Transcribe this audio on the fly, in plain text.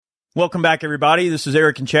Welcome back, everybody. This is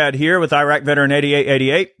Eric and Chad here with Iraq Veteran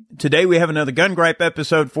 8888. Today we have another Gun Gripe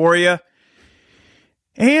episode for you.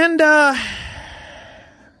 And the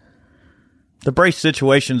brace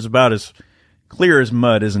situation is about as clear as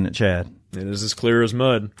mud, isn't it, Chad? It is as clear as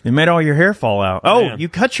mud. You made all your hair fall out. Oh, Man. You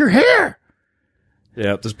cut your hair!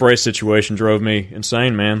 Yeah, this brace situation drove me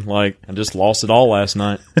insane, man. Like, I just lost it all last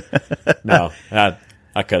night. No, I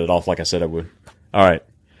cut it off like I said I would. All right.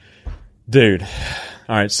 Dude.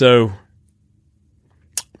 All right, so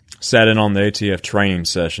sat in on the ATF training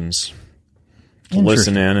sessions to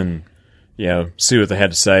listen in and, see what they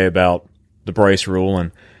had to say about the brace rule.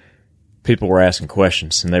 And people were asking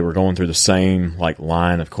questions, and they were going through the same,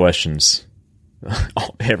 line of questions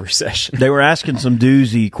every session. They were asking some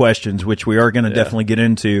doozy questions, which we are going to definitely get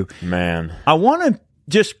into. Man. I want to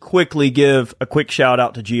just quickly give a quick shout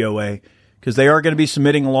out to GOA because they are going to be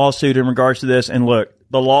submitting a lawsuit in regards to this. And look,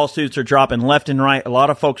 the lawsuits are dropping left and right. A lot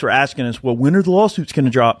of folks were asking us, well, when are the lawsuits going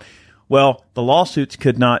to drop? Well, the lawsuits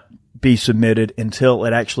could not be submitted until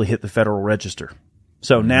it actually hit the Federal Register.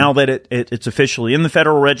 So now that it's officially in the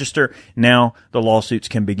Federal Register, now the lawsuits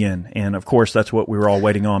can begin. And, of course, that's what we were all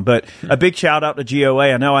waiting on. But a big shout-out to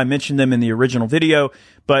GOA. I know I mentioned them in the original video,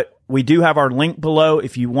 but we do have our link below.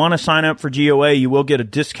 If you want to sign up for GOA, you will get a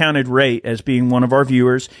discounted rate as being one of our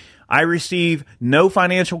viewers. I receive no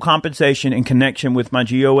financial compensation in connection with my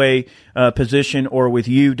GOA position or with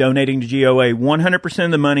you donating to GOA. 100%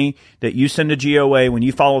 of the money that you send to GOA, when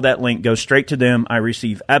you follow that link, goes straight to them. I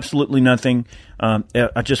receive absolutely nothing.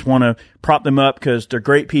 I just want to prop them up because they're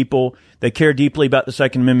great people. They care deeply about the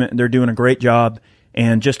Second Amendment, and they're doing a great job.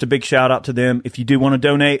 And just a big shout out to them. If you do want to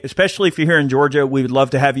donate, especially if you're here in Georgia, we would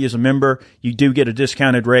love to have you as a member. You do get a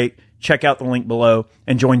discounted rate. Check out the link below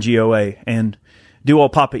and join GOA. And do all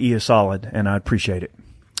Papa E a solid, and I appreciate it.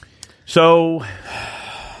 So,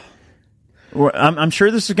 I'm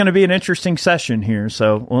sure this is going to be an interesting session here,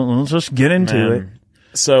 so let's just get into it.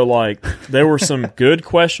 So, there were some good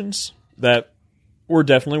questions that were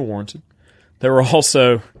definitely warranted. There were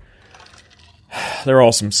also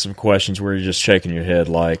some questions where you're just shaking your head,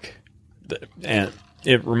 and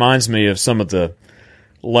it reminds me of some of the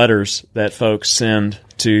letters that folks send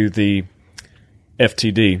to the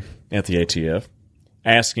FTD at the ATF.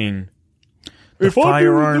 Asking the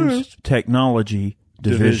Firearms Technology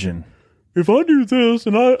Division. If I do this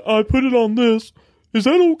and I put it on this, is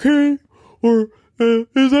that okay? Or is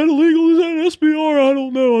that illegal? Is that an SBR? I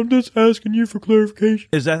don't know. I'm just asking you for clarification.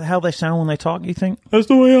 Is that how they sound when they talk, you think? That's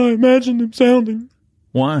the way I imagine them sounding.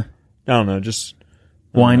 Why? I don't know. Just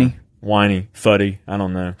whiny? Whiny. Fuddy. I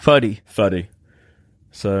don't know. Fuddy.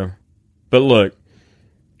 So, but look.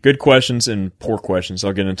 Good questions and poor questions.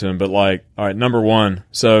 I'll get into them. But, all right, number one.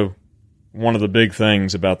 So, one of the big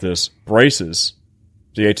things about this, braces,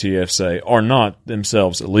 the ATF say, are not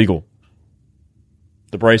themselves illegal.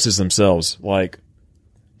 The braces themselves,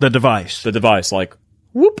 the device.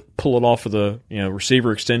 Whoop, pull it off of the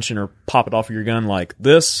receiver extension or pop it off of your gun.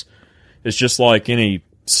 This is just like any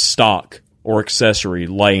stock or accessory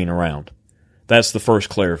laying around. That's the first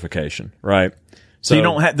clarification, right? So you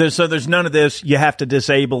don't have so there's none of this. You have to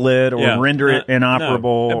disable it or render it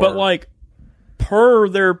inoperable. No. But per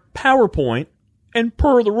their PowerPoint and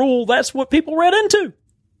per the rule, that's what people read into.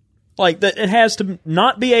 That it has to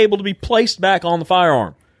not be able to be placed back on the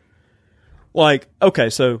firearm.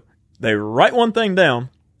 Okay, so they write one thing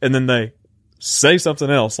down and then they say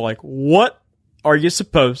something else. What are you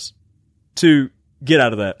supposed to get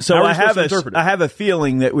out of that? So I have a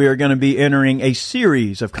feeling that we are going to be entering a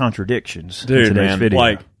series of contradictions in today's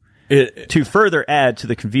video. To further add to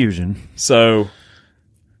the confusion. So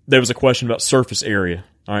there was a question about surface area.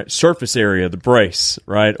 All right, surface area, the brace,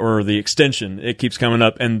 right, or the extension. It keeps coming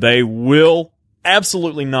up, and they will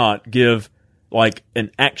absolutely not give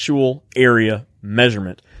an actual area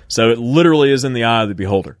measurement. So it literally is in the eye of the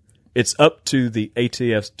beholder. It's up to the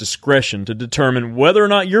ATF's discretion to determine whether or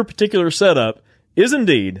not your particular setup is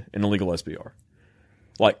indeed an illegal SBR.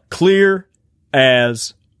 Clear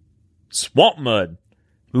as swamp mud.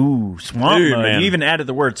 Ooh, swamp mud. Man. You even added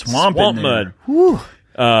the word swamp in there. Mud. Whew.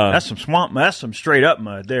 That's some swamp mud. That's some straight up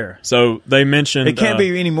mud there. So they mentioned it can't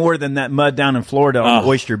be any more than that mud down in Florida on the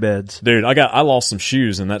oyster beds. Dude, I lost some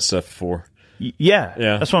shoes and that stuff before. Yeah.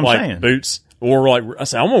 That's what I'm saying. Boots. Or I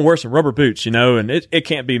say, I'm going to wear some rubber boots, and it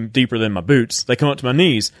can't be deeper than my boots. They come up to my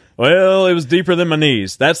knees. Well, it was deeper than my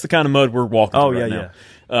knees. That's the kind of mud we're walking through right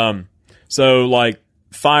now. So,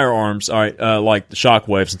 firearms, all right, the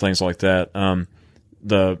Shockwaves and things like that,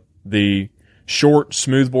 the short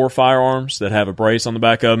smoothbore firearms that have a brace on the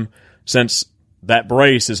back of them, since that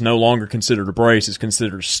brace is no longer considered a brace, it's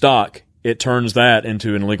considered stock it turns that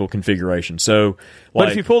into an illegal configuration. So, but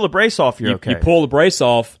if you pull the brace off, you're okay. You pull the brace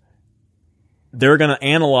off, they're going to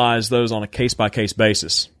analyze those on a case-by-case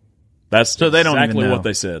basis. That's so they don't exactly even know. what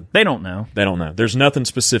they said. They don't know. They don't know. There's nothing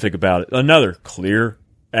specific about it. Another clear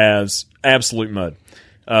as absolute mud.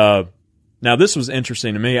 Now, this was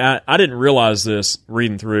interesting to me. I didn't realize this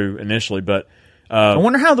reading through initially, but I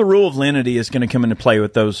wonder how the rule of lenity is going to come into play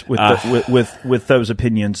with those with those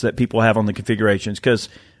opinions that people have on the configurations. Because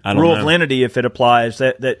rule of lenity, if it applies,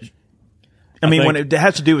 that I mean, when it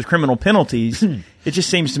has to do with criminal penalties, it just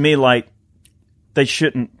seems to me like they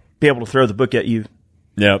shouldn't be able to throw the book at you.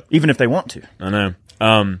 Yep. Even if they want to. I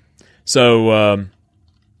know. So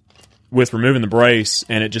with removing the brace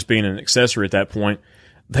and it just being an accessory at that point,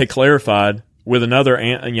 they clarified with another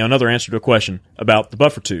answer to a question about the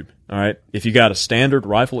buffer tube. All right. If you got a standard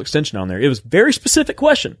rifle extension on there, it was a very specific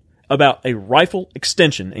question about a rifle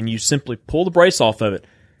extension, and you simply pull the brace off of it.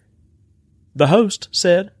 The host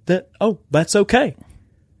said that, oh, that's okay.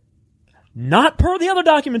 Not per the other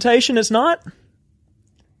documentation, it's not.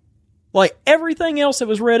 Like everything else that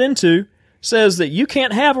was read into says that you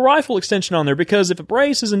can't have a rifle extension on there, because if a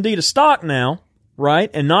brace is indeed a stock now, right,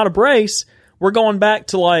 and not a brace, we're going back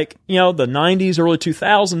to like, the 90s, early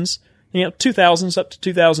 2000s, 2000s up to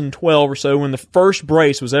 2012 or so, when the first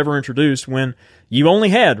brace was ever introduced, when you only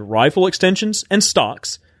had rifle extensions and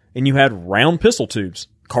stocks, and you had round pistol tubes.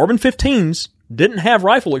 Carbon 15s didn't have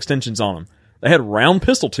rifle extensions on them. They had round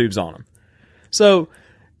pistol tubes on them. So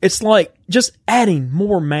it's like just adding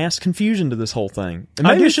more mass confusion to this whole thing. And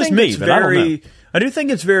maybe it's just me, but I don't know. I do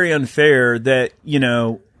think it's very unfair that,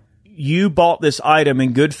 you bought this item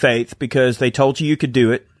in good faith because they told you could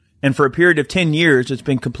do it. And for a period of 10 years, it's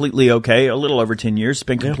been completely okay. A little over 10 years, it's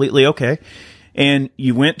been completely okay. And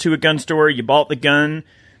you went to a gun store, you bought the gun,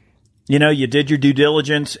 you did your due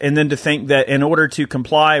diligence, and then to think that in order to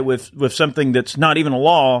comply with something that's not even a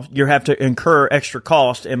law, you have to incur extra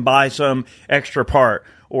cost and buy some extra part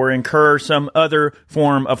or incur some other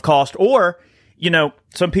form of cost. Or,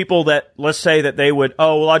 some people that, let's say that they would,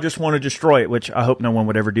 I just want to destroy it, which I hope no one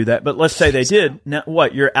would ever do that. But let's say they did. Now,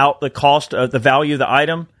 what? You're out the cost of the value of the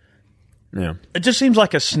item? Yeah. It just seems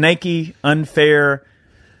like a snaky, unfair,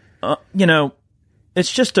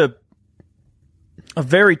 it's just a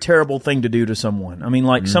very terrible thing to do to someone. I mean,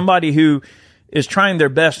 like somebody who is trying their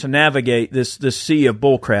best to navigate this sea of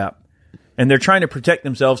bullcrap, and they're trying to protect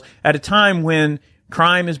themselves at a time when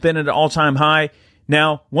crime has been at an all-time high.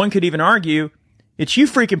 Now, one could even argue it's you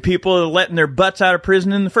freaking people that are letting their butts out of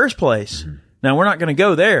prison in the first place. Now, we're not going to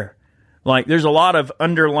go there. Like, there's a lot of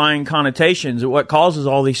underlying connotations of what causes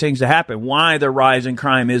all these things to happen, why the rise in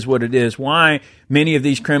crime is what it is, why many of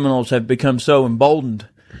these criminals have become so emboldened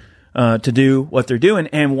to do what they're doing,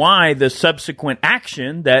 and why the subsequent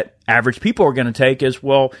action that average people are going to take is,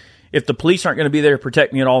 well, if the police aren't going to be there to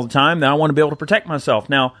protect me at all the time, then I want to be able to protect myself.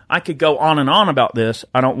 Now, I could go on and on about this.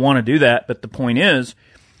 I don't want to do that, but the point is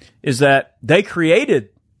that they created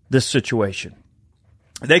this situation.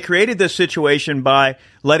 They created this situation by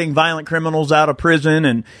letting violent criminals out of prison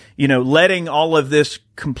and, letting all of this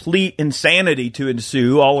complete insanity to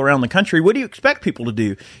ensue all around the country. What do you expect people to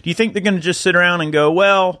do? Do you think they're going to just sit around and go,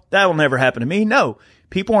 well, that will never happen to me? No.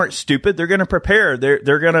 People aren't stupid. They're going to prepare.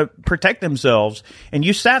 They're going to protect themselves. And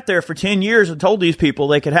you sat there for 10 years and told these people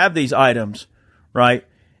they could have these items, right?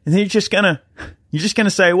 And then you're just going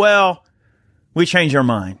to say, well, we changed our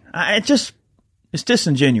mind. It's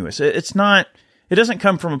disingenuous. It's not. It doesn't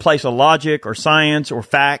come from a place of logic or science or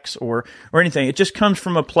facts or anything. It just comes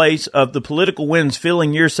from a place of the political winds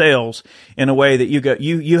filling your sails in a way that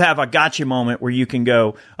you have a gotcha moment where you can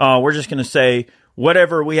go, we're just going to say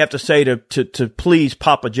whatever we have to say to please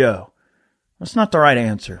Papa Joe. That's not the right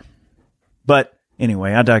answer. But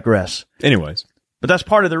anyway, I digress. Anyways. But that's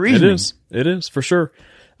part of the reasoning. It is for sure.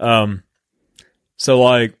 So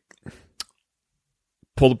like,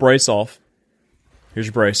 pull the brace off. Here's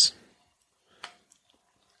your brace.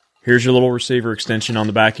 Here's your little receiver extension on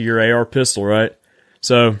the back of your AR pistol, right?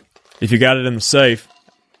 So if you got it in the safe,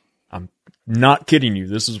 I'm not kidding you.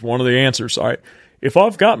 This is one of the answers. All right. If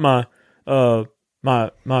I've got my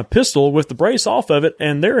my pistol with the brace off of it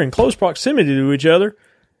and they're in close proximity to each other,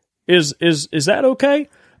 is that okay?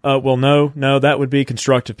 Well, no, that would be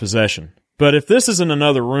constructive possession. But if this is in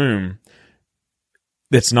another room,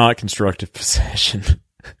 it's not constructive possession.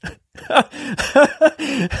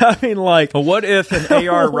 I mean, like, well, what if an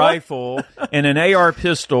AR rifle and an AR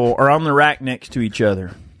pistol are on the rack next to each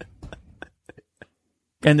other,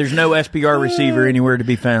 and there's no SPR receiver anywhere to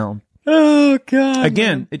be found? Oh God!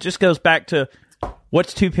 Again, it just goes back to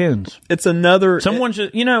What's 2 pins? It's another. Someone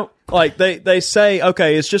should, like they say,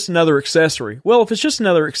 okay, it's just another accessory. Well, if it's just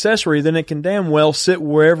another accessory, then it can damn well sit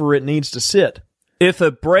wherever it needs to sit. If a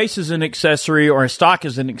brace is an accessory or a stock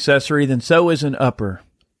is an accessory, then so is an upper.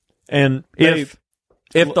 And If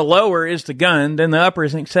the lower is the gun, then the upper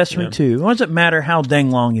is an accessory too. What does it matter how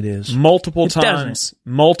dang long it is? multiple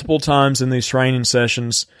times in these training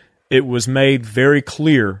sessions, it was made very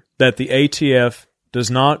clear that the ATF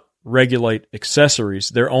does not regulate accessories.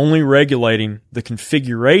 They're only regulating the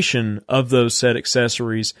configuration of those said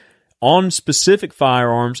accessories on specific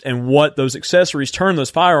firearms and what those accessories turn those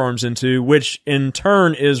firearms into, which in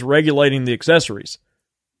turn is regulating the accessories.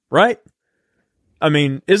 Right? I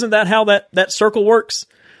mean, isn't that how that circle works?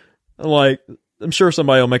 Like, I'm sure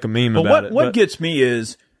somebody will make a meme about it. What gets me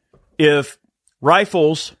is if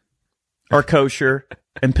rifles are kosher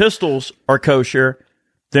and pistols are kosher,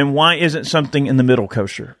 then why isn't something in the middle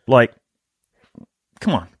kosher? Like,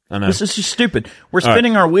 come on. I know. This is just stupid. We're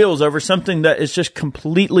spinning our wheels over something that is just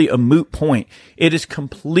completely a moot point. It is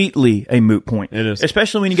completely a moot point. It is.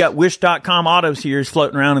 Especially when you got Wish.com auto series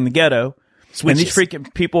floating around in the ghetto. And these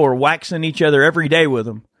freaking people are waxing each other every day with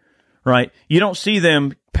them, right? You don't see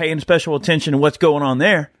them paying special attention to what's going on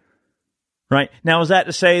there, right? Now, is that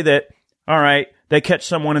to say that, all right, they catch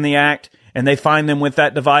someone in the act and they find them with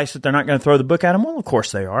that device that they're not going to throw the book at them? Well, of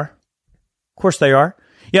course they are. Of course they are.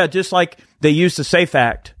 Yeah, just like they used the SAFE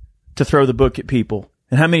Act to throw the book at people.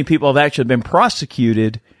 And how many people have actually been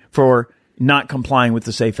prosecuted for not complying with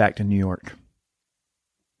the SAFE Act in New York?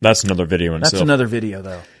 That's another video in itself. That's another video,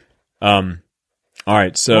 though. All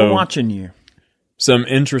right, so we're watching you. Some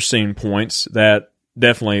interesting points that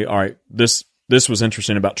definitely. All right, this was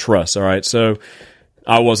interesting about trust. All right, so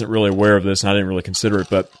I wasn't really aware of this, and I didn't really consider it,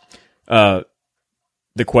 but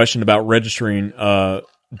the question about registering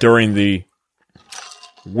during the,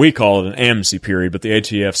 we call it an amnesty period, but the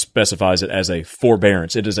ATF specifies it as a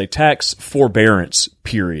forbearance. It is a tax forbearance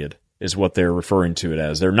period, is what they're referring to it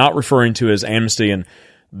as. They're not referring to it as amnesty. And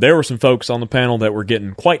there were some folks on the panel that were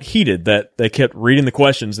getting quite heated that they kept reading the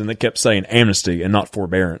questions and they kept saying amnesty and not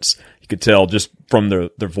forbearance. You could tell just from their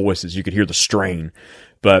voices. You could hear the strain.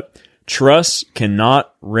 But trusts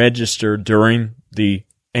cannot register during the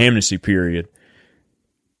amnesty period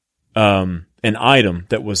an item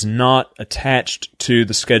that was not attached to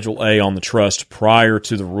the Schedule A on the trust prior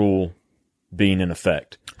to the rule being in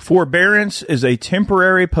effect. Forbearance is a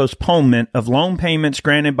temporary postponement of loan payments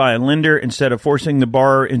granted by a lender instead of forcing the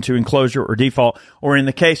borrower into enclosure or default. Or in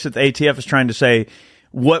the case that the ATF is trying to say,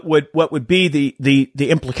 what would be the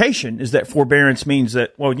implication is that forbearance means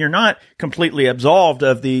that, well, you're not completely absolved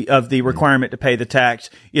of the requirement to pay the tax.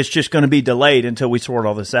 It's just going to be delayed until we sort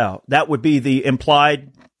all this out. That would be the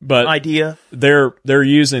implied idea. They're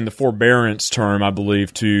using the forbearance term, I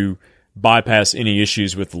believe, to bypass any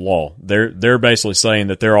issues with the law. They're basically saying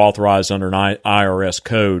that they're authorized under an IRS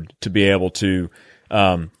code to be able to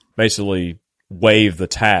basically waive the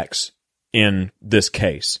tax in this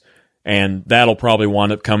case. And that'll probably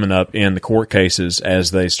wind up coming up in the court cases as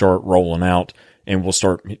they start rolling out, and we'll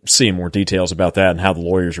start seeing more details about that and how the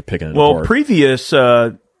lawyers are picking it apart. Well, previous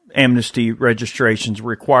amnesty registrations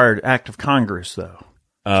required act of Congress, though.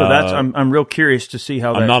 So that's I'm real curious to see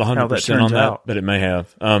how I'm not how 100% on that, out. but it may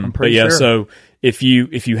have. But yeah, sure. So if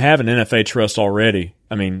you have an NFA trust already,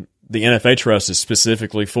 I mean, the NFA trust is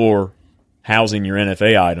specifically for housing your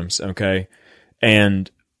NFA items, okay? And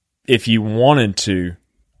if you wanted to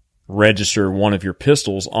register one of your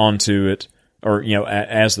pistols onto it, or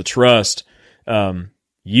as the trust,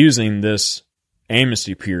 using this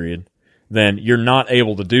amnesty period, then you're not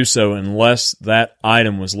able to do so unless that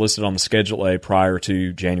item was listed on the Schedule A prior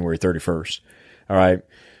to January 31st. All right.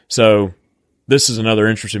 So this is another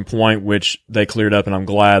interesting point which they cleared up, and I'm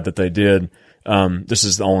glad that they did. This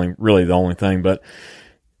is the only thing, but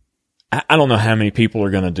I don't know how many people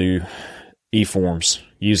are going to do e-forms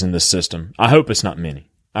using this system. I hope it's not many.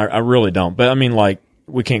 I really don't. But I mean, like,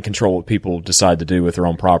 we can't control what people decide to do with their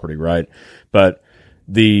own property, right? But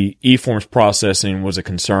the e-forms processing was a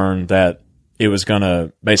concern that it was going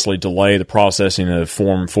to basically delay the processing of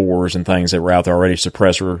Form 4s and things that were out there already,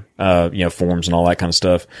 suppressor, forms and all that kind of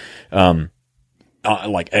stuff,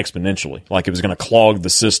 like exponentially. Like it was going to clog the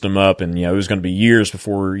system up, and, it was going to be years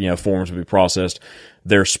before, forms would be processed.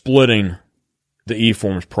 They're splitting the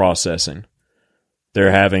e-forms processing.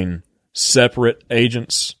 They're having separate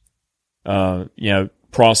agents,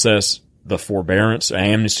 process the forbearance,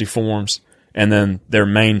 amnesty forms, and then they're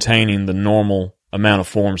maintaining the normal amount of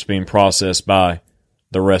forms being processed by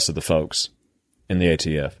the rest of the folks in the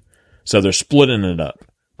ATF. So they're splitting it up.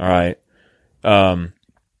 All right.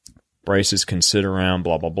 braces can sit around,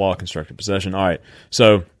 blah, blah, blah, constructive possession. All right.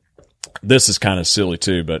 So this is kind of silly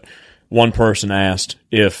too, but one person asked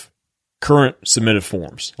if current submitted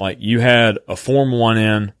forms, like you had a Form 1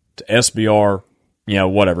 in to SBR,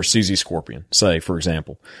 whatever, CZ Scorpion, say, for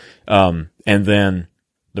example, and then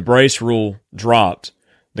the brace rule dropped.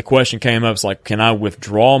 The question came up, it's like, can I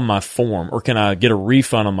withdraw my form or can I get a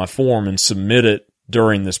refund on my form and submit it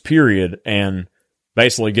during this period and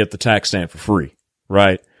basically get the tax stamp for free,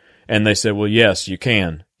 right? And they said, well, yes, you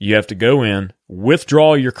can. You have to go in,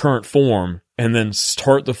 withdraw your current form, and then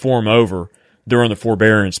start the form over during the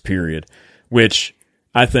forbearance period, which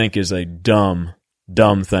I think is a dumb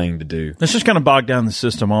thing to do. It's just going to bog down the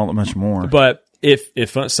system all that much more. But if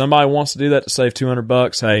somebody wants to do that to save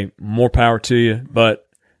 $200, hey, more power to you. But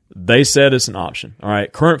they said it's an option. All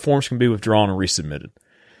right, current forms can be withdrawn and resubmitted.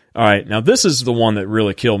 All right, now this is the one that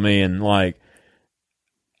really killed me, and like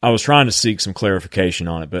I was trying to seek some clarification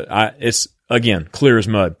on it, but it's again clear as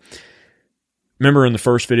mud. Remember in the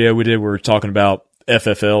first video we did, we were talking about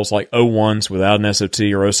FFLs like 01s without an SOT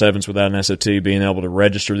or 07s without an SOT being able to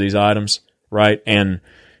register these items, right, and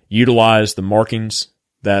utilize the markings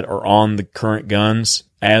that are on the current guns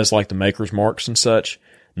as like the maker's marks and such,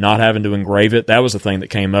 not having to engrave it. That was the thing that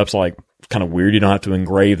came up. It's like kind of weird. You don't have to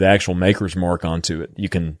engrave the actual maker's mark onto it. You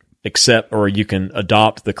can accept or you can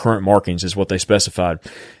adopt the current markings is what they specified.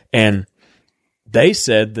 And they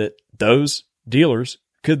said that those dealers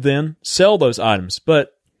could then sell those items.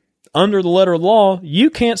 But under the letter of the law, you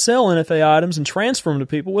can't sell NFA items and transfer them to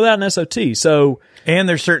people without an SOT. So, and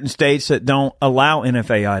there's certain states that don't allow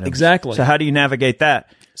NFA items. Exactly. So how do you navigate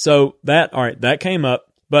that? So that came up.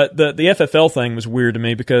 But the FFL thing was weird to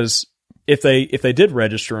me because if they did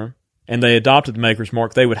register them and they adopted the maker's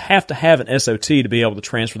mark, they would have to have an SOT to be able to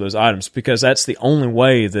transfer those items because that's the only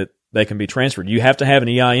way that they can be transferred. You have to have an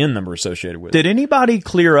EIN number associated with it. Did anybody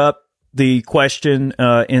clear up the question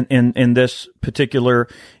in this particular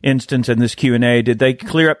instance in this Q&A? Did they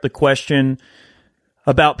clear up the question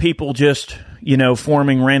about people just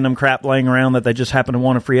forming random crap laying around that they just happen to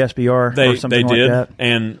want a free SBR or something like that?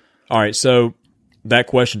 And all right, so that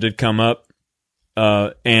question did come up,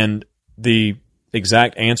 and the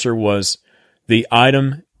exact answer was the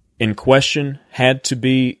item in question had to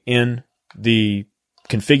be in the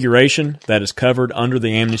configuration that is covered under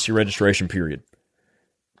the amnesty registration period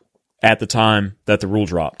at the time that the rule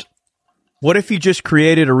dropped. What if you just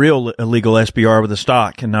created a real illegal SBR with a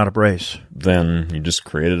stock and not a brace? Then you just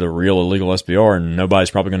created a real illegal SBR and nobody's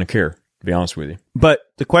probably going to care, to be honest with you. But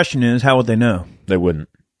the question is, how would they know? They wouldn't.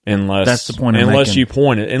 Unless that's the point.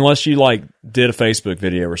 Unless you like did a Facebook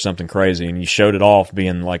video or something crazy and you showed it off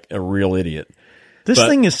being like a real idiot. This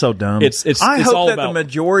thing is so dumb. I hope that the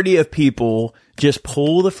majority of people just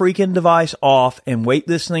pull the freaking device off and wait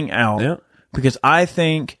this thing out. Yeah. Because I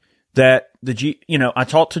think that I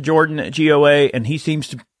talked to Jordan at GOA and he seems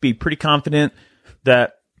to be pretty confident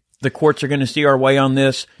that the courts are going to see our way on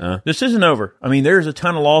this. This isn't over. I mean, there's a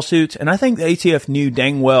ton of lawsuits and I think the ATF knew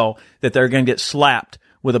dang well that they're going to get slapped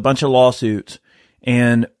with a bunch of lawsuits.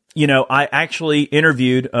 And, I actually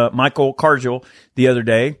interviewed Michael Cargill the other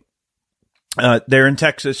day there in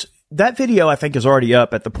Texas. That video, I think, is already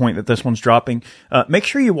up at the point that this one's dropping. Make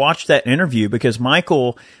sure you watch that interview because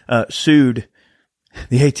Michael sued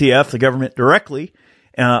the ATF, the government, directly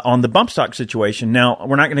on the bump stock situation. Now,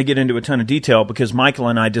 we're not going to get into a ton of detail because Michael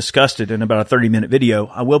and I discussed it in about a 30-minute video.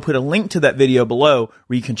 I will put a link to that video below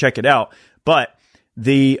where you can check it out. But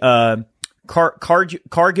the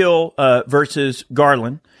Cargill versus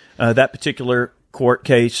Garland, that particular court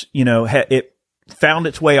case, it found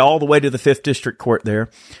its way all the way to the 5th District Court there.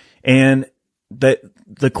 And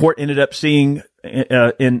the court ended up seeing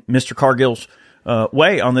in Mr. Cargill's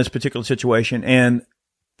way on this particular situation. And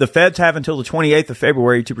the feds have until the 28th of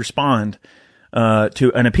February to respond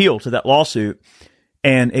to an appeal to that lawsuit.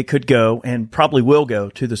 And it could go and probably will go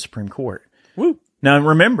to the Supreme Court. Woo. Now,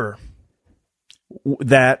 remember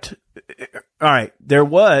that, all right, there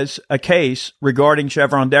was a case regarding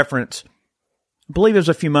Chevron deference. I believe it was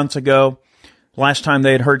a few months ago, last time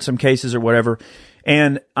they had heard some cases or whatever.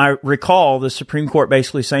 And I recall the Supreme Court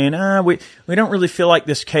basically saying, we don't really feel like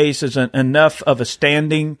this case is enough of a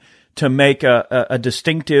standing to make a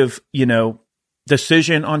distinctive,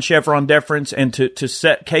 decision on Chevron deference and to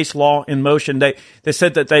set case law in motion. They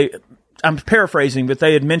said that I'm paraphrasing, but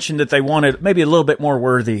they had mentioned that they wanted maybe a little bit more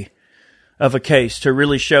worthy of a case to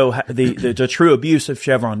really show the true abuse of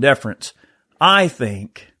Chevron deference. I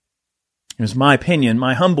think, it was my opinion,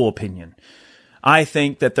 my humble opinion, I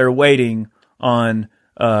think that they're waiting on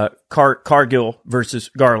Cargill versus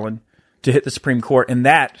Garland to hit the Supreme Court, and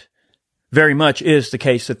that very much is the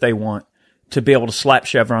case that they want to be able to slap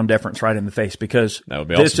Chevron deference right in the face, because That would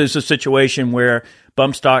be this awesome. is a situation where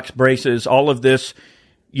bump stocks, braces, all of this,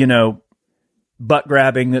 butt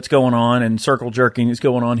grabbing that's going on and circle jerking that's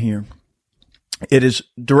going on here, it is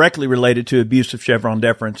directly related to abuse of Chevron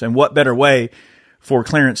deference. And what better way for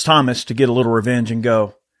Clarence Thomas to get a little revenge and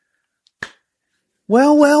go,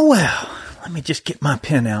 well, let me just get my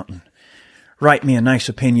pen out and write me a nice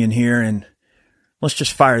opinion here, and let's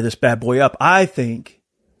just fire this bad boy up. I think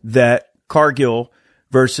that Cargill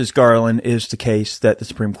versus Garland is the case that the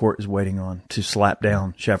Supreme Court is waiting on to slap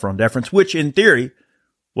down Chevron deference, which in theory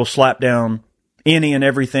will slap down any and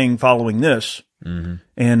everything following this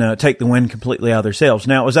and take the wind completely out of their sails.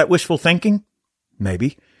 Now, is that wishful thinking?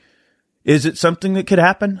 Maybe. Is it something that could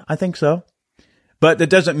happen? I think so. But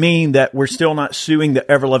that doesn't mean that we're still not suing the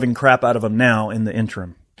ever-loving crap out of them now in the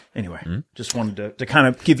interim. Anyway, just wanted to kind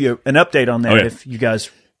of give you an update on that if you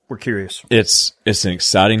guys were curious. It's an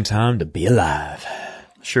exciting time to be alive.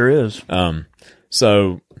 Sure is.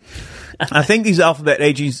 So I think these alphabet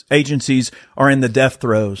agencies are in the death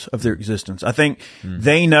throes of their existence. I think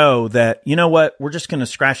they know that, you know what, we're just going to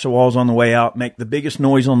scratch the walls on the way out, make the biggest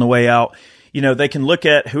noise on the way out. They can look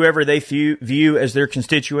at whoever they view as their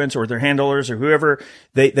constituents or their handlers or whoever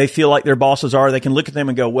they feel like their bosses are. They can look at them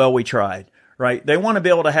and go, well, we tried, right? They want to be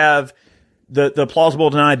able to have the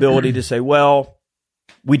plausible deniability to say, well,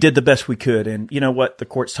 we did the best we could. And you know what? The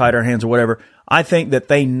court's tied our hands or whatever. I think that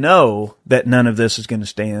they know that none of this is going to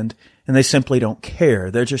stand, and they simply don't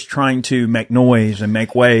care. They're just trying to make noise and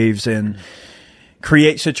make waves and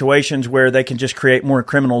create situations where they can just create more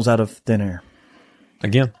criminals out of thin air.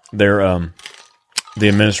 again, the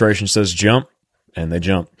administration says jump, and they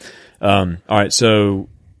jump. All right, so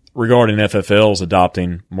regarding FFLs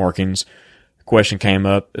adopting markings, a question came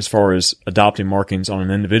up as far as adopting markings on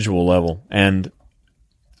an individual level, and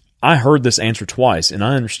I heard this answer twice, and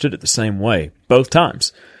I understood it the same way both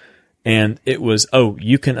times. And it was,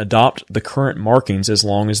 you can adopt the current markings as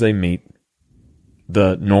long as they meet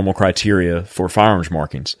the normal criteria for firearms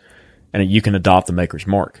markings. And you can adopt the maker's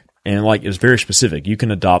mark. And it was very specific. You can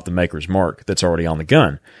adopt the maker's mark that's already on the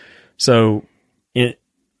gun. So you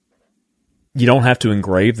don't have to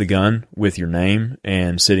engrave the gun with your name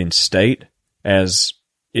and city and state as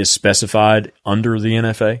is specified under the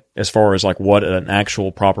NFA as far as what an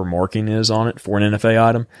actual proper marking is on it for an NFA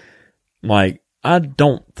item. I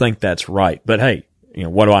don't think that's right, but hey,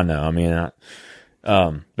 what do I know? I mean,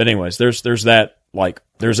 but anyways, there's that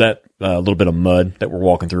little bit of mud that we're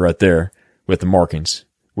walking through right there with the markings,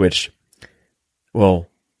 which, what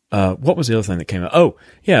was the other thing that came out? Oh,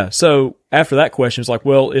 yeah. So after that question, it's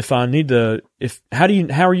if I need to, how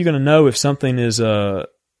are you going to know if something has been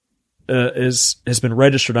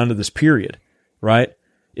registered under this period, right?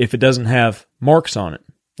 If it doesn't have marks on it,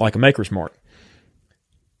 like a maker's mark.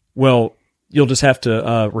 Well, you'll just have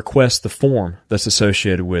to request the form that's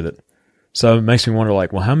associated with it. So it makes me wonder,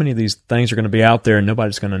 how many of these things are going to be out there and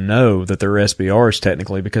nobody's going to know that they're SBRs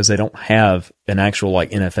technically because they don't have an actual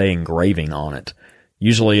NFA engraving on it.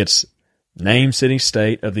 Usually it's name, city,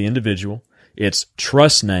 state of the individual. It's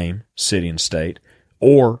trust name, city, and state.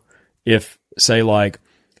 Or if, say,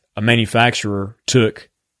 a manufacturer took,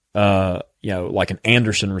 an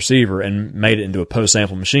Anderson receiver and made it into a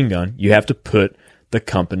post-sample machine gun, you have to put the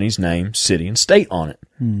company's name, city, and state on it.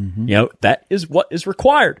 Mm-hmm. That is what is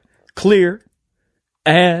required. Clear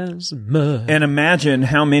as mud. And imagine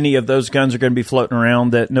how many of those guns are going to be floating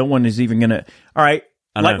around that no one is even going to... All right,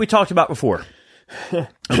 we talked about before.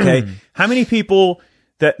 Okay, how many people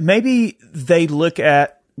that maybe they look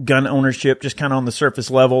at gun ownership just kind of on the surface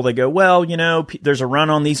level, they go, well, there's a run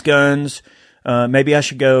on these guns. Maybe I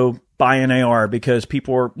should go buy an AR because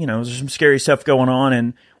people are, there's some scary stuff going on,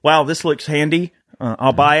 and wow, this looks handy.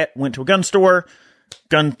 I'll buy it. Went to a gun store.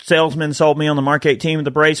 Gun salesman sold me on the Mark 18 with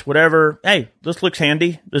the brace, whatever. Hey, this looks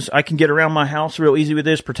handy. I can get around my house real easy with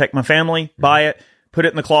this, protect my family, buy it, put it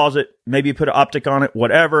in the closet, maybe put an optic on it,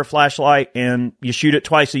 whatever, flashlight, and you shoot it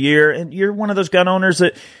twice a year. And you're one of those gun owners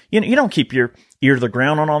that, you don't keep your ear to the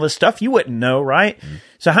ground on all this stuff. You wouldn't know, right? Mm-hmm.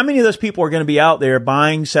 So how many of those people are going to be out there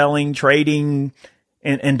buying, selling, trading,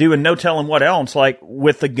 and doing no telling what else,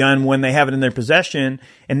 with the gun when they have it in their possession?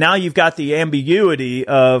 And now you've got the ambiguity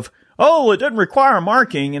of, it doesn't require a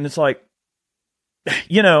marking. And it's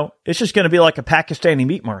it's just going to be like a Pakistani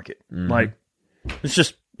meat market. Mm-hmm. It's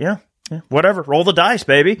just, yeah, whatever. Roll the dice,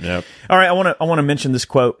 baby. Yep. All right. I want to mention this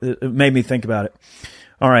quote. It made me think about it.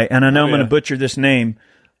 All right. And I know I'm going to butcher this name.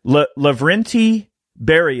 Lavrentiy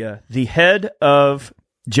Beria, the head of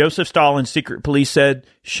Joseph Stalin's secret police, said,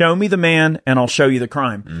 "Show me the man and I'll show you the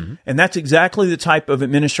crime." Mm-hmm. And that's exactly the type of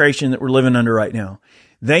administration that we're living under right now.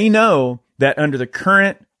 They know that under the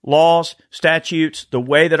current laws, statutes, the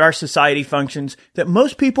way that our society functions, that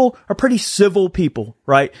most people are pretty civil people,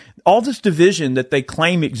 right? All this division that they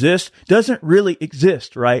claim exists doesn't really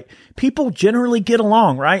exist, right? People generally get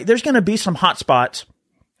along, right? There's going to be some hot spots.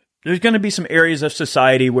 There's going to be some areas of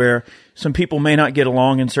society where some people may not get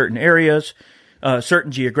along in certain areas,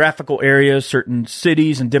 certain geographical areas, certain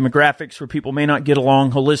cities and demographics where people may not get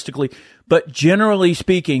along holistically. But generally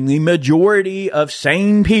speaking, the majority of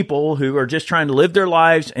sane people who are just trying to live their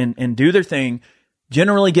lives and do their thing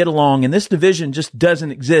generally get along. And this division just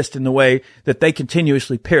doesn't exist in the way that they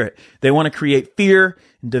continuously parrot. They want to create fear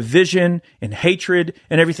and division and hatred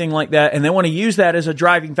and everything like that. And they want to use that as a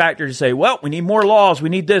driving factor to say, well, we need more laws. We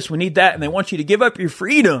need this. We need that. And they want you to give up your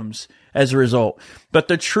freedoms as a result. But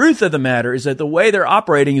the truth of the matter is that the way they're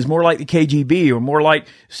operating is more like the KGB or more like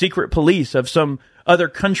secret police of some other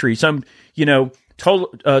country, some,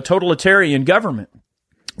 totalitarian government.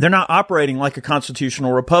 They're not operating like a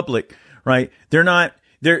constitutional republic, right? They're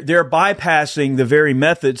bypassing the very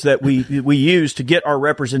methods that we use to get our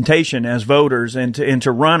representation as voters and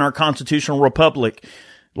to run our constitutional republic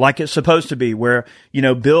like it's supposed to be, where,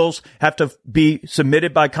 bills have to be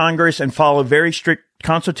submitted by Congress and follow very strict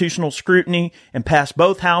constitutional scrutiny and pass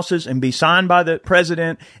both houses and be signed by the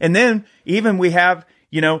president. And then even we have,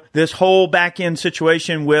 this whole back end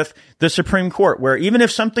situation with the Supreme Court, where even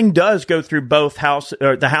if something does go through both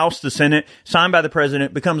the House, the Senate, signed by the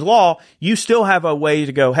president, becomes law, you still have a way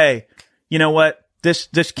to go, hey, you know what?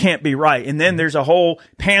 This can't be right. And then there's a whole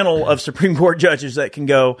panel of Supreme Court judges that can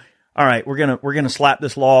go, all right, we're going to slap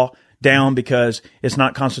this law down because it's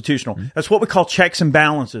not constitutional. That's what we call checks and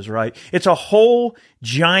balances, right? It's a whole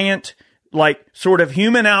giant, sort of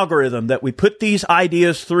human algorithm that we put these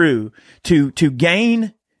ideas through to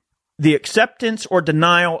gain the acceptance or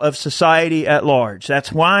denial of society at large.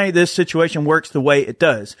 That's why this situation works the way it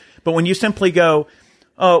does. But when you simply go,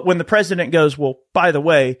 when the president goes, well, by the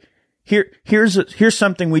way, here's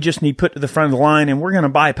something we just need put to the front of the line, and we're going to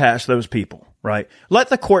bypass those people. Right? Let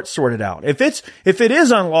the courts sort it out. If it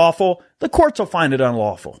is unlawful, the courts will find it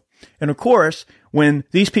unlawful. And of course, when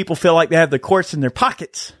these people feel like they have the courts in their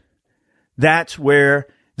pockets, that's where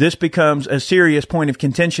this becomes a serious point of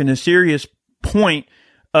contention, a serious point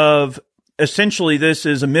of essentially this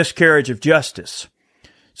is a miscarriage of justice.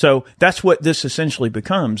 So that's what this essentially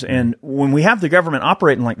becomes. And when we have the government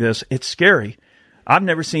operating like this, it's scary. I've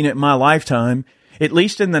never seen it in my lifetime. At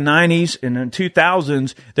least in the 90s and in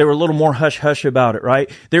 2000s, they were a little more hush-hush about it,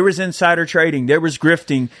 right? There was insider trading. There was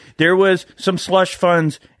grifting. There was some slush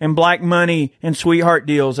funds and black money and sweetheart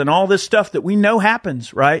deals and all this stuff that we know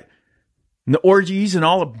happens, right? And the orgies and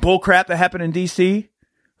all the bull crap that happened in D.C.,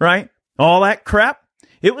 right? All that crap.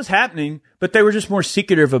 It was happening, but they were just more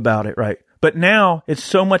secretive about it, right? But now it's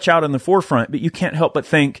so much out in the forefront, but you can't help but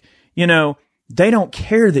think, they don't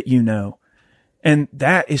care that you know. And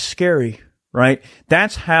that is scary. Right?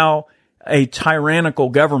 That's how a tyrannical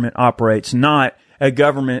government operates, not a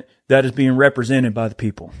government that is being represented by the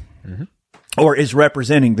people. Mm-hmm. Or is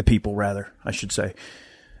representing the people, rather, I should say.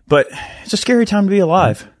 But it's a scary time to be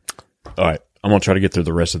alive. All right. I'm going to try to get through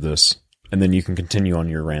the rest of this, and then you can continue on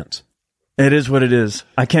your rant. It is what it is.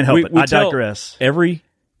 I can't help it. I digress. Every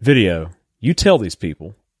video, you tell these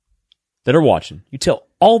people that are watching, you tell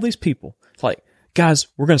all these people, it's like, guys,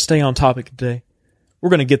 we're going to stay on topic today. We're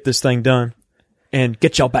going to get this thing done and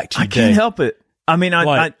get y'all back to your day. I can't help it. I mean,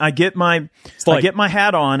 I get my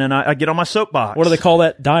hat on and I get on my soapbox. What do they call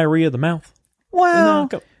that? Diarrhea of the mouth? Well,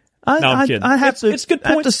 I'm kidding. I have to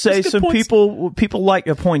say some points. people like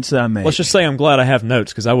the points that I make. Let's just say I'm glad I have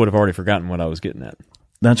notes because I would have already forgotten what I was getting at.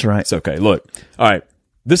 That's right. It's okay. Look, all right.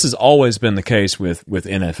 This has always been the case with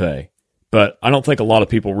NFA, but I don't think a lot of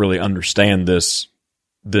people really understand this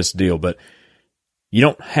deal. But you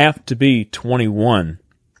don't have to be 21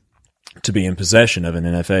 to be in possession of an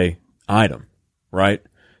NFA item, right?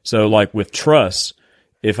 So like with trusts,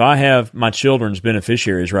 if I have my children's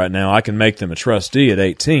beneficiaries right now, I can make them a trustee at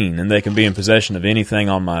 18 and they can be in possession of anything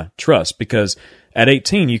on my trust because at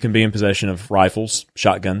 18 you can be in possession of rifles,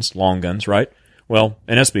 shotguns, long guns, right? Well,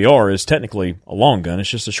 an SBR is technically a long gun. It's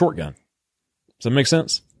just a short gun. Does that make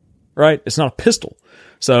sense? Right? It's not a pistol.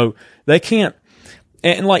 So they can't,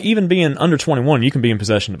 and like even being under 21, you can be in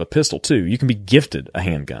possession of a pistol too. You can be gifted a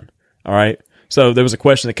handgun. All right. So there was a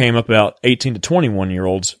question that came up about 18 to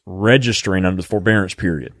 21-year-olds registering under the forbearance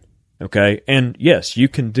period. Okay. And yes, you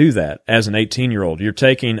can do that as an 18-year-old. You're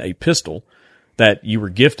taking a pistol that you were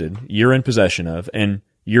gifted, you're in possession of, and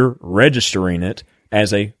you're registering it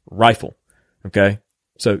as a rifle. Okay.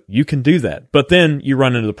 So you can do that. But then you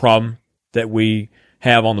run into the problem that we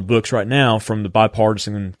have on the books right now from the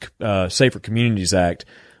Bipartisan Safer Communities Act,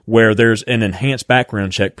 where there's an enhanced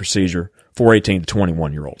background check procedure for 18 to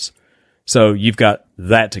 21-year-olds. So you've got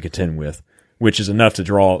that to contend with, which is enough to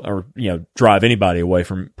drive anybody away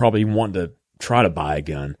from probably wanting to try to buy a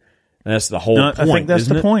gun. And that's the whole point. I think that's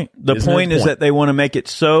the point. The point is that they want to make it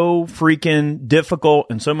so freaking difficult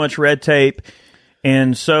and so much red tape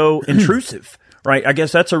and so intrusive, right? I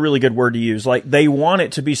guess that's a really good word to use. Like, they want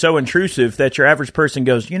it to be so intrusive that your average person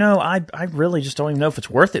goes, I really just don't even know if it's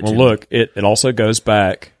worth it. Well, look, it also goes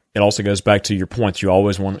back. It also goes back to your points you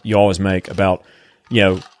always make about,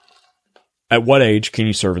 at what age can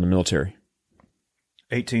you serve in the military?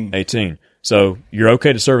 18. So you're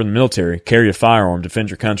okay to serve in the military, carry a firearm, defend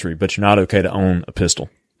your country, but you're not okay to own a pistol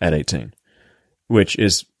at 18, which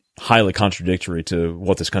is highly contradictory to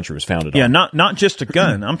what this country was founded on. Yeah, not just a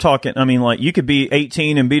gun. I'm talking, you could be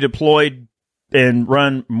 18 and be deployed and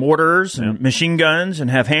run mortars and machine guns and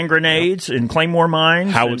have hand grenades and claymore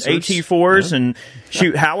mines, howitzers, and AT-4s and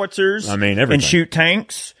shoot howitzers, everything. And shoot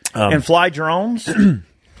tanks and fly drones. All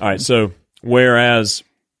right, so whereas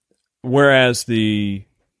the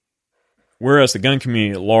gun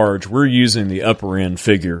community at large, we're using the upper end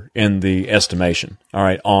figure in the estimation, all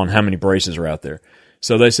right, on how many braces are out there.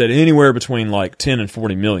 So they said anywhere between like 10 and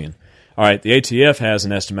 40 million. All right, the ATF has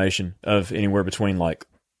an estimation of anywhere between like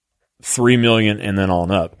 3 million and then on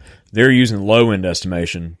up. They're using low end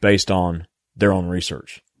estimation based on their own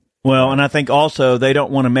research. Well, and I think also they don't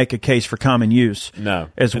want to make a case for common use. No,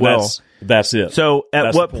 as well. That's it. So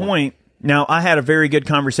at what point? Now, I had a very good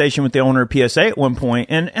conversation with the owner of PSA at one point,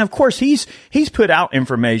 and of course he's put out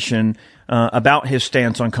information about his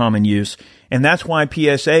stance on common use, and that's why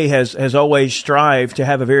PSA has always strived to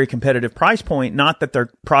have a very competitive price point. Not that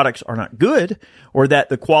their products are not good, or that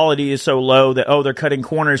the quality is so low that they're cutting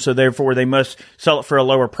corners, so therefore they must sell it for a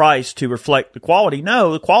lower price to reflect the quality.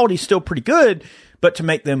 No, the quality is still pretty good, but to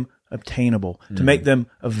make them obtainable, to make them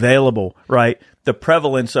available, right? The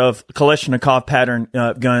prevalence of Kalashnikov pattern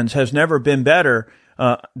guns has never been better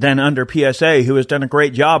than under PSA, who has done a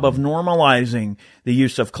great job of normalizing the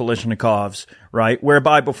use of Kalashnikovs, right?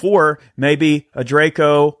 Whereby before, maybe a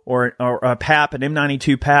Draco or a PAP, an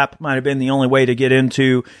M92 PAP might have been the only way to get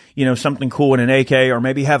into, something cool in an AK, or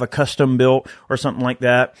maybe have a custom built or something like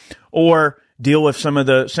that, or deal with some of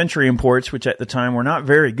the Century imports, which at the time were not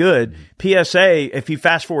very good. PSA, if you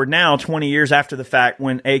fast forward now, 20 years after the fact,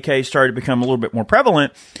 when AK started to become a little bit more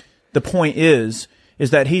prevalent, the point is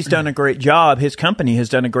that he's done a great job, his company has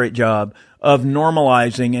done a great job of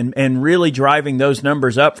normalizing and really driving those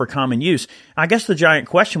numbers up for common use. I guess the giant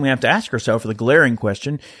question we have to ask ourselves, or the glaring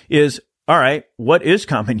question, is, all right, what is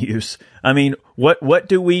common use? What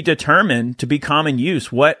do we determine to be common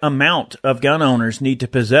use? What amount of gun owners need to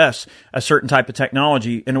possess a certain type of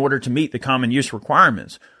technology in order to meet the common use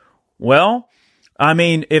requirements? Well,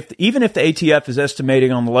 even if the ATF is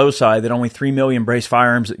estimating on the low side that only 3 million brace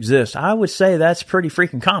firearms exist, I would say that's pretty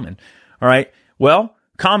freaking common. All right. Well,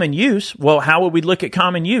 common use. Well, how would we look at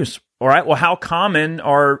common use? All right. Well, how common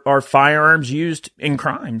are firearms used in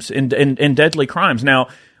crimes, in deadly crimes? Now,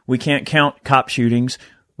 we can't count cop shootings.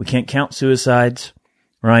 We can't count suicides,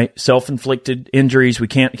 right? Self-inflicted injuries. We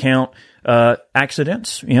can't count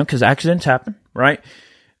accidents, because accidents happen, right?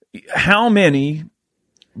 How many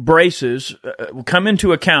braces come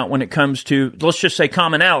into account when it comes to, let's just say,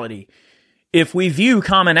 commonality? If we view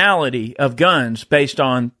commonality of guns based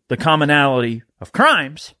on the commonality of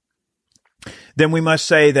crimes, then we must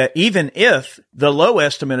say that even if the low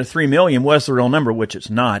estimate of 3 million was the real number, which it's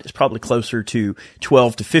not, it's probably closer to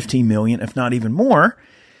 12 to 15 million, if not even more,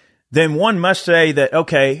 then one must say that,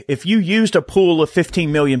 okay, if you used a pool of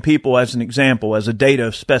 15 million people as an example, as a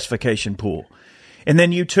data specification pool, and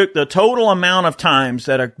then you took the total amount of times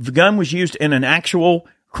that a gun was used in an actual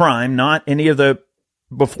crime, not any of the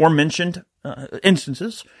before mentioned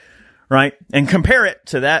instances, right, and compare it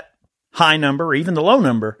to that high number or even the low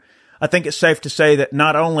number, I think it's safe to say that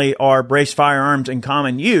not only are brace firearms in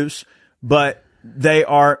common use, but they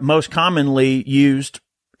are most commonly used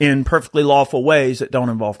in perfectly lawful ways that don't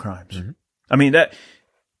involve crimes. Mm-hmm. That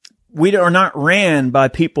we are not ran by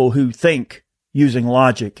people who think using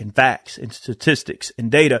logic and facts and statistics and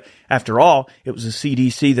data. After all, it was the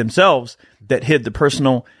CDC themselves that hid the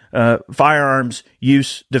personal firearms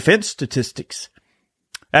use defense statistics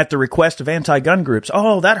at the request of anti-gun groups.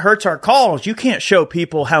 Oh, that hurts our cause. You can't show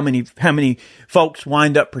people how many folks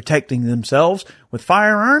wind up protecting themselves with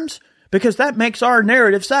firearms, because that makes our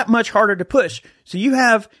narratives that much harder to push. So you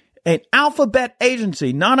have an alphabet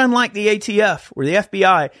agency, not unlike the ATF or the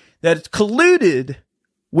FBI, that is colluded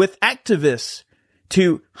with activists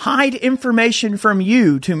to hide information from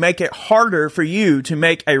you, to make it harder for you to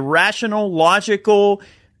make a rational, logical,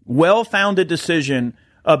 well-founded decision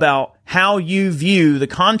about how you view the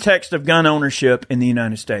context of gun ownership in the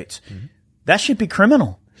United States. Mm-hmm. That should be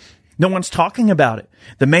criminal. No one's talking about it.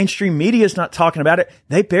 The mainstream media is not talking about it.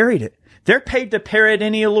 They buried it. They're paid to parrot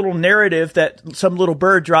any little narrative that some little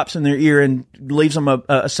bird drops in their ear and leaves them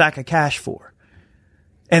a sack of cash for.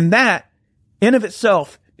 And that, in of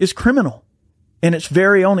itself, is criminal in its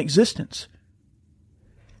very own existence.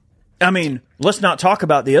 I mean, let's not talk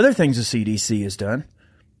about the other things the CDC has done.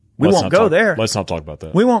 We won't go there. Let's not talk about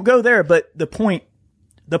that. We won't go there. But the point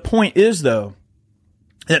is, though,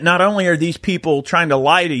 that not only are these people trying to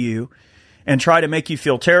lie to you and try to make you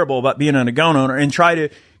feel terrible about being a gun owner and try to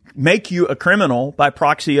make you a criminal by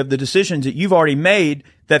proxy of the decisions that you've already made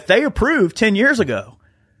that they approved 10 years ago.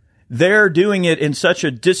 They're doing it in such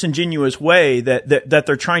a disingenuous way that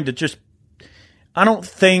they're trying to just, I don't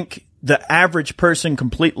think the average person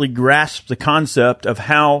completely grasps the concept of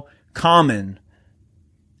how common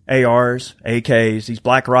ARs, AKs, these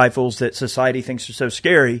black rifles that society thinks are so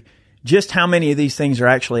scary, just how many of these things are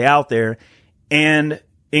actually out there. And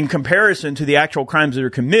in comparison to the actual crimes that are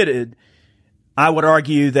committed, I would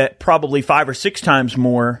argue that probably 5 or 6 times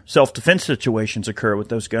more self-defense situations occur with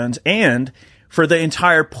those guns. And for the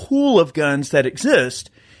entire pool of guns that exist,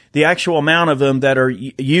 the actual amount of them that are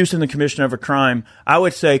used in the commission of a crime, I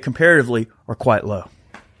would say comparatively, are quite low.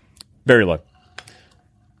 Very low.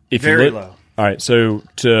 Very low. All right, so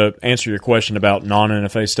to answer your question about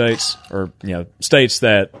non-NFA states, or states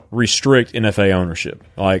that restrict NFA ownership,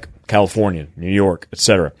 like California, New York,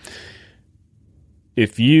 etc.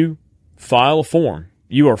 If you file a form,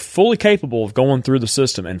 you are fully capable of going through the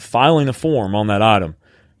system and filing a form on that item.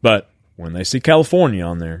 But when they see California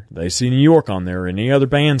on there, they see New York on there, or any other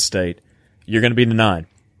banned state, you're going to be denied.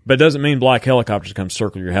 But it doesn't mean black helicopters come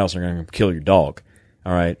circle your house and are going to kill your dog.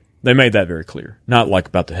 All right? They made that very clear. Not like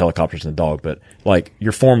about the helicopters and the dog, but like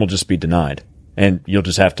your form will just be denied. And you'll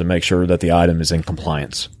just have to make sure that the item is in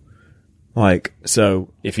compliance. Like,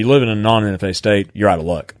 so if you live in a non-NFA state, you're out of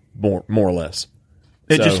luck, more or less.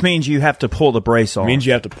 It just means you have to pull the brace off. It means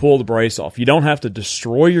you have to pull the brace off. You don't have to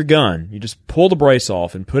destroy your gun. You just pull the brace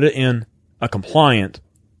off and put it in a compliant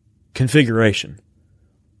configuration.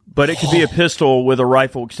 But it could be a pistol with a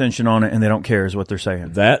rifle extension on it, and they don't care, is what they're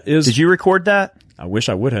saying. That is. Did you record that? I wish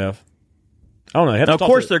I would have. I don't know. Of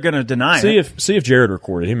course, they're going to deny it. See if Jared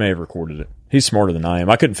recorded. He may have recorded it. He's smarter than I am.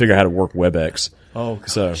 I couldn't figure out how to work WebEx. Oh,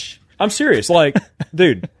 gosh. So I'm serious. Like,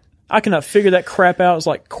 dude, I cannot figure that crap out. It's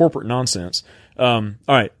like corporate nonsense. All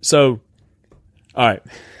right. So, all right.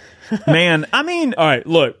 Man, I mean, all right.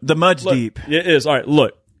 Look, the mud's deep. It is. All right.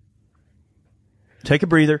 Look. Take a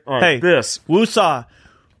breather. All right, hey, this. Woosah.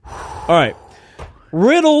 All right.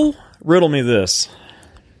 Riddle me this.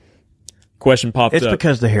 Question popped up. It's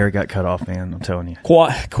because the hair got cut off, man. I'm telling you.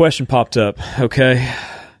 Question popped up. Okay.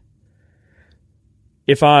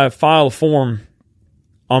 If I file a form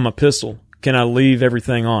on my pistol, can I leave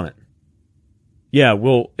everything on it? Yeah,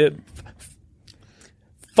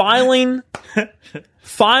 filing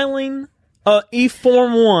a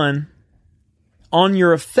E-Form 1 on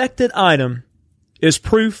your affected item is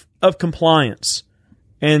proof of compliance.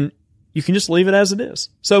 And you can just leave it as it is.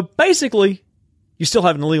 So basically, you still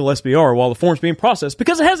have an illegal SBR while the form's being processed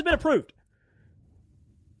because it hasn't been approved.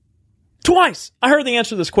 Twice. I heard the answer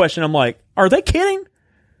to this question. I'm like, are they kidding?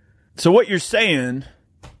 So what you're saying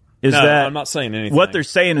is No, that... I'm not saying anything. What they're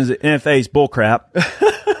saying is that NFA is bullcrap.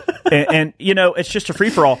 and, it's just a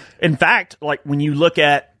free-for-all. In fact, like when you look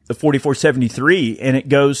at the 4473 and it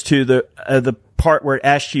goes to the part where it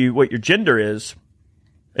asks you what your gender is,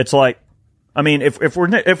 it's like, I mean, if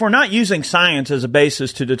we're not using science as a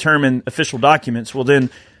basis to determine official documents, well then,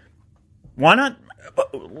 why not?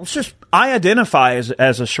 Let's just I identify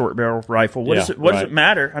as a short barrel rifle. What does it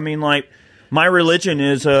matter? I mean, like my religion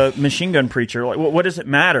is a machine gun preacher. Like, what does it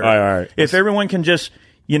matter? All right. If everyone can just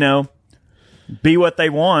be what they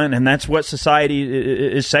want, and that's what society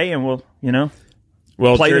is saying, well,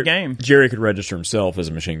 play the game. Jerry could register himself as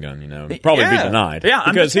a machine gun, probably be denied. Yeah,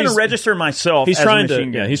 I'm just going to register myself as a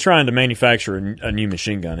machine gun. Yeah, he's trying to manufacture a new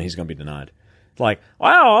machine gun, and he's going to be denied. Like,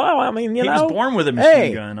 wow, I mean, he was born with a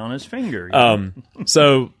machine gun on his finger.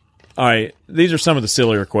 So, all right, these are some of the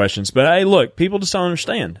sillier questions, but hey, look, people just don't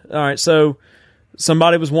understand. All right, so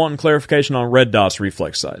somebody was wanting clarification on red dots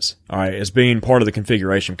reflex size, all right, as being part of the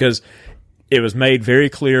configuration, because it was made very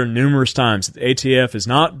clear numerous times that the ATF is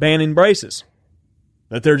not banning braces,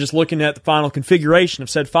 that they're just looking at the final configuration of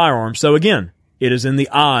said firearm. So again, it is in the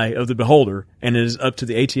eye of the beholder, and it is up to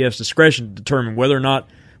the ATF's discretion to determine whether or not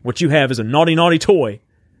what you have is a naughty toy,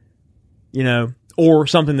 or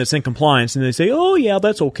something that's in compliance, and they say, oh yeah,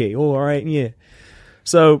 that's okay. Oh, all right, yeah.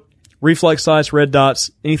 So reflex size, red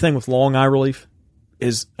dots, anything with long eye relief,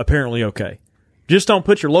 is apparently okay. Just don't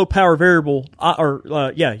put your low power variable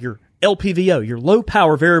your LPVO, your low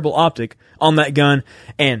power variable optic on that gun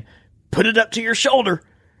and put it up to your shoulder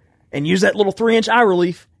and use that little 3-inch eye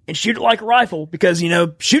relief and shoot it like a rifle because,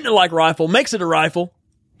 shooting it like a rifle makes it a rifle,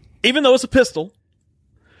 even though it's a pistol.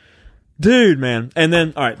 Dude, man. And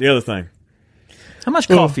then, all right, the other thing. How much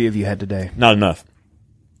coffee have you had today? Not enough.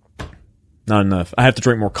 I have to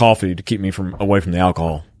drink more coffee to keep me away from the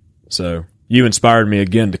alcohol. So you inspired me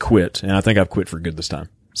again to quit, and I think I've quit for good this time.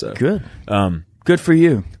 So good. Good for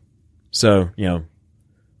you. So,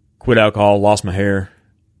 quit alcohol, lost my hair.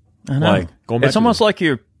 I know. It's almost like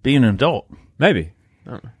you're being an adult. Maybe. I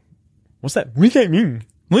don't know. What's that? What does that mean?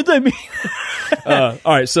 What does that mean?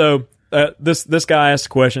 All right, so this guy asked a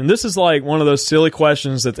question. This is like one of those silly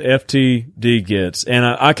questions that the FTD gets, and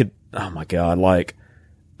I could, oh my God, like,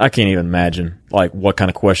 I can't even imagine like what kind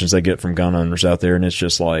of questions they get from gun owners out there, and it's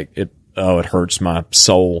just like it hurts my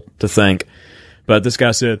soul to think. But this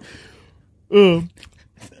guy said, Go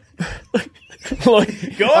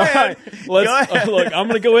ahead. Look, I'm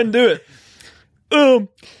going to go ahead and do it.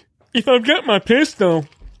 If I've got my pistol,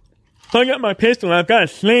 and I've got a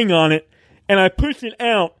sling on it, and I push it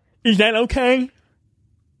out, is that okay?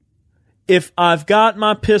 If I've got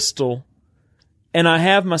my pistol, and I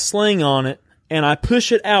have my sling on it, and I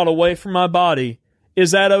push it out away from my body,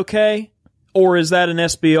 is that okay? Or is that an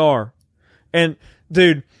SBR? And,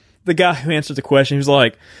 dude, the guy who answered the question, he was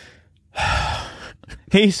like,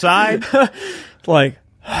 he sighed, like,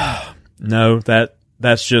 no,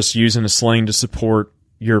 that's just using a sling to support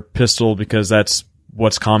your pistol because that's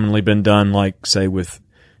what's commonly been done, like, say, with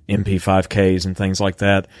MP5Ks and things like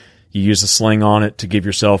that. You use a sling on it to give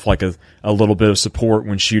yourself, like, a little bit of support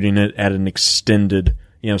when shooting it at an extended,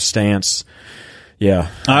 stance. Yeah.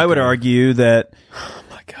 I would argue that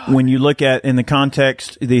when you look at, in the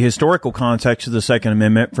context, the historical context of the Second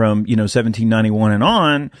Amendment from, 1791 and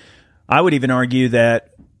on, I would even argue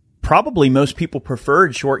that probably most people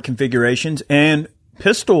preferred short configurations and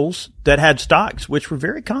pistols that had stocks, which were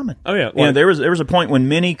very common. Oh yeah, there was a point when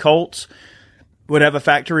many Colts would have a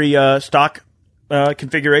factory stock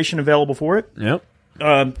configuration available for it.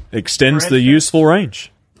 Yep. Extends the useful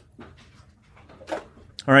range.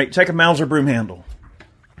 All right, take a Mauser broom handle.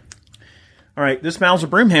 All right, this Mauser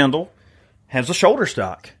broom handle has a shoulder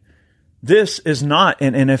stock. This is not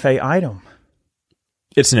an NFA item.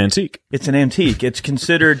 It's an antique. It's an antique. It's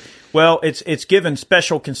considered, it's given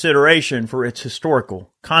special consideration for its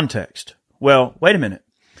historical context. Well, wait a minute.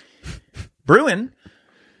 Bruin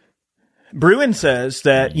says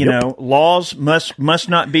that, laws must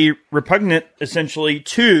not be repugnant, essentially,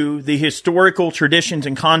 to the historical traditions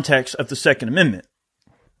and context of the Second Amendment.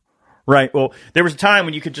 Right. Well, there was a time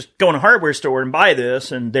when you could just go in a hardware store and buy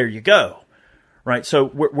this, and there you go. Right. So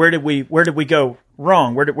where did we go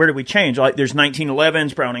wrong? Where did we change? Like there's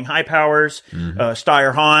 1911s, Browning high powers,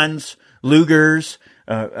 Steyr Hans, Lugers,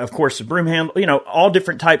 of course the broom handle. All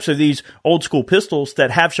different types of these old school pistols that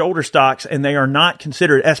have shoulder stocks, and they are not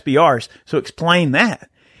considered SBRs. So explain that.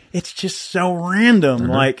 It's just so random.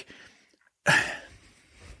 Like,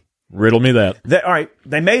 riddle me that. All right.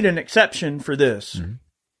 They made an exception for this. Mm-hmm.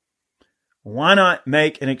 Why not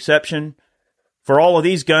make an exception for all of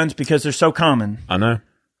these guns because they're so common? I know.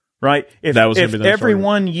 Right? If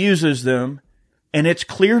everyone uses them and it's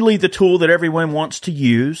clearly the tool that everyone wants to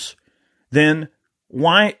use, then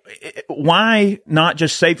why not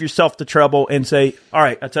just save yourself the trouble and say, all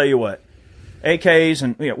right, I'll tell you what, AKs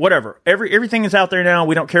and whatever. Everything is out there now.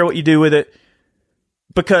 We don't care what you do with it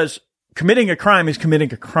because committing a crime is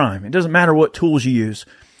committing a crime. It doesn't matter what tools you use.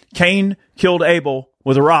 Cain killed Abel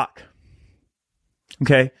with a rock.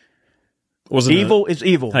 Okay? Evil is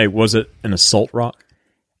evil. Hey, was it an assault rock?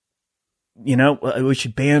 We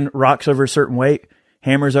should ban rocks over a certain weight,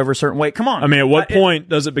 hammers over a certain weight. Come on. I mean, at what point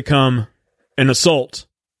does it become an assault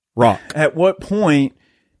rock? At what point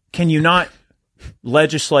can you not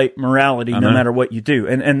legislate morality no matter what you do?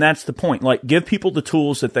 And that's the point. Like, give people the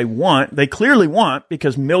tools that they want. They clearly want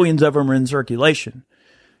because millions of them are in circulation.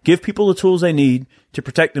 Give people the tools they need to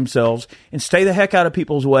protect themselves and stay the heck out of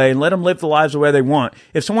people's way and let them live the lives the way they want.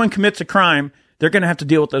 If someone commits a crime, they're going to have to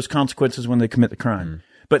deal with those consequences when they commit the crime. Mm.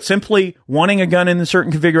 But simply wanting a gun in a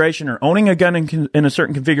certain configuration or owning a gun in a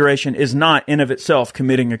certain configuration is not in of itself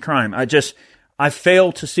committing a crime. I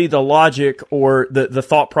fail to see the logic or the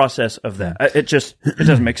thought process of that. It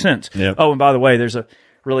doesn't make sense. Yep. Oh, and by the way, there's a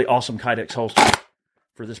really awesome Kydex holster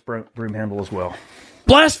for this broom handle as well.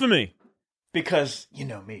 Blasphemy! Because you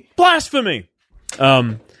know me. Blasphemy!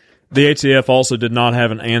 The ATF also did not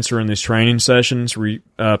have an answer in these training sessions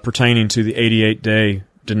pertaining to the 88-day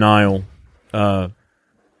denial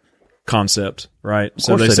concept, right?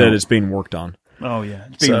 So course they they said don't. it's being worked on. Oh, yeah.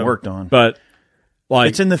 It's being worked on. But, like...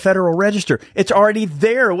 It's in the Federal Register. It's already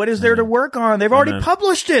there. What is there to work on? They've already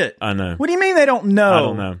published it. I know. What do you mean they don't know? I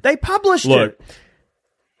don't know. They published Look, it.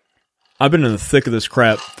 I've been in the thick of this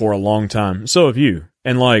crap for a long time. So have you.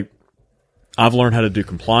 And, like, I've learned how to do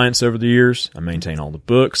compliance over the years. I maintain all the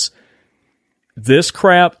books. This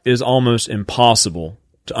crap is almost impossible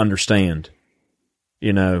to understand,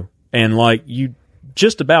 you know? And, like, you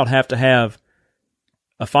just about have to have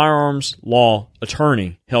a firearms law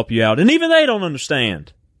attorney help you out. And even they don't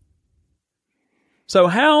understand. So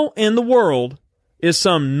how in the world is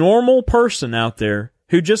some normal person out there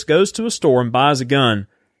who just goes to a store and buys a gun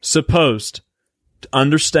supposed to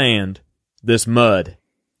understand this mud?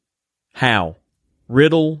 How?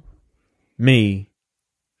 Riddle me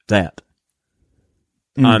that.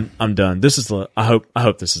 I'm done. This is I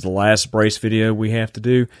hope this is the last brace video we have to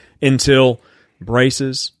do until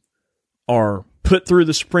braces are put through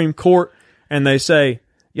the Supreme Court and they say,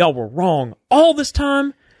 y'all were wrong all this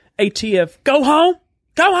time. ATF, go home.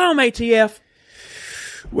 Go home, ATF.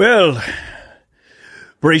 Well,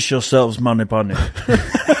 brace yourselves, money bunny.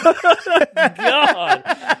 God,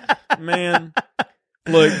 man.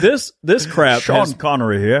 Look, this crap Sean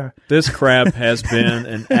Connery here. This crap has been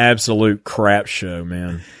an absolute crap show,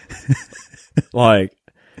 man. Like,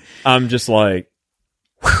 I'm just like,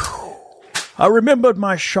 I remembered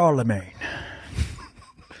my Charlemagne.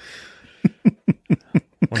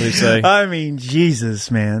 What did he say? I mean, Jesus,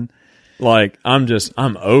 man. Like, I'm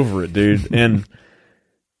over it, dude. And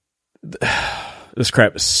this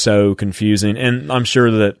crap is so confusing. And I'm sure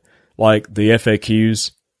that, like, the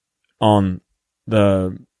FAQs on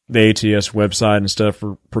the ATS website and stuff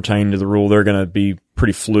pertaining to the rule, they're going to be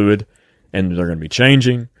pretty fluid and they're going to be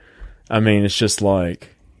changing. I mean, it's just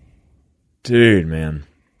like, dude, man.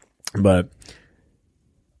 But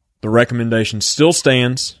the recommendation still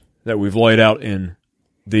stands that we've laid out in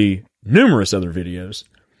the numerous other videos.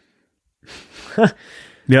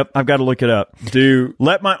 Yep, I've got to look it up.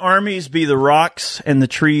 Let my armies be the rocks and the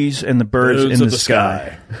trees and the birds in the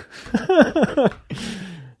sky.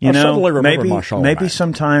 You know, maybe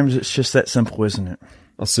sometimes it's just that simple, isn't it?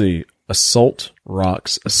 Let's see. Assault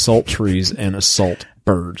rocks, assault trees, and assault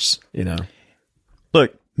birds, you know.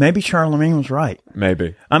 Look, maybe Charlemagne was right.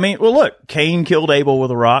 Maybe. I mean, well, look, Cain killed Abel with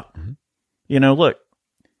a rock. Mm-hmm. You know, look,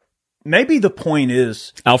 maybe the point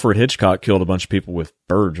is... Alfred Hitchcock killed a bunch of people with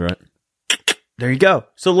birds, right? There you go.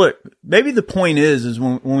 So look, maybe the point is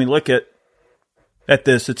when we look at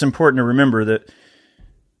this, it's important to remember that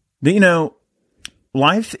you know,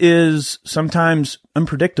 life is sometimes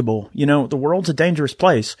unpredictable. You know, the world's a dangerous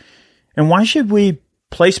place. And why should we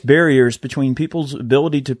place barriers between people's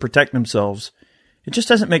ability to protect themselves? It just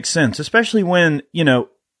doesn't make sense, especially when, you know,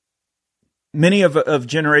 many of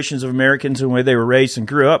generations of Americans and the way they were raised and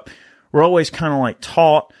grew up were always kind of like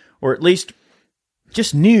taught, or at least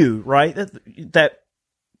just knew, right, that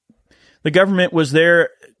the government was there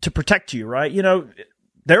to protect you, right? You know,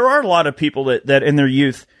 there are a lot of people that in their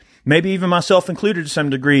youth, maybe even myself included to some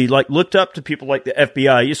degree, like looked up to people like the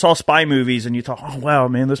FBI. You saw spy movies and you thought, oh, wow,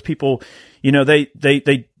 man, those people, you know, they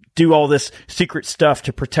do all this secret stuff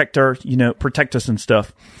to protect us and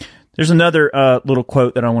stuff. There's another little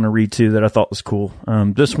quote that I want to read too that I thought was cool.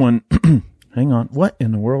 This one, hang on, what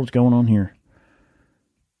in the world's going on here?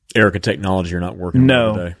 Erica, technology, you're not working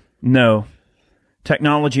today. No.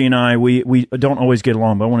 Technology and I, we don't always get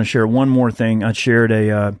along, but I want to share one more thing. I shared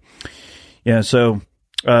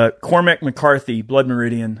Cormac McCarthy, Blood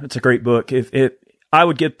Meridian. It's a great book. I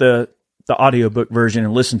would get the audiobook version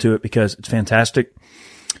and listen to it because it's fantastic.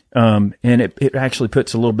 And it actually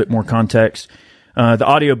puts a little bit more context. The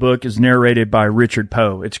audiobook is narrated by Richard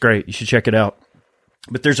Poe. It's great. You should check it out.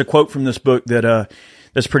 But there's a quote from this book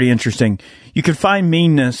that's pretty interesting. You can find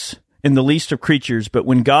meanness in the least of creatures, but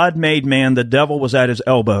when God made man, the devil was at his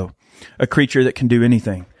elbow, a creature that can do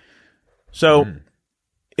anything. So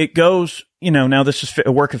it goes, you know, now this is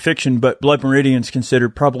a work of fiction, but Blood Meridian is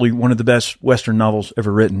considered probably one of the best Western novels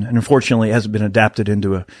ever written. And unfortunately, it hasn't been adapted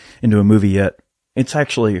into a movie yet. It's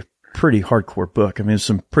actually a pretty hardcore book. I mean, there's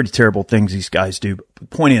some pretty terrible things these guys do. But the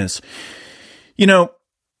point is, you know,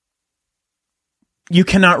 you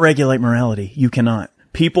cannot regulate morality. You cannot.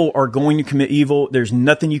 People are going to commit evil. There's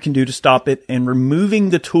nothing you can do to stop it. And removing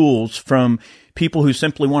the tools from people who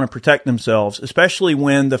simply want to protect themselves, especially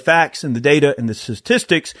when the facts and the data and the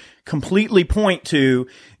statistics completely point to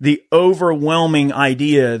the overwhelming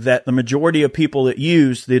idea that the majority of people that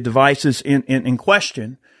use the devices in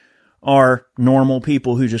question are normal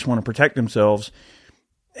people who just want to protect themselves.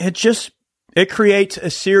 It creates a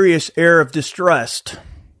serious air of distrust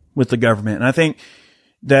with the government. And I think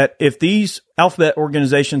that if these alphabet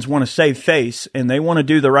organizations want to save face and they want to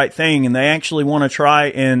do the right thing and they actually want to try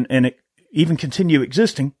and even continue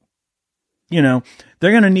existing, you know,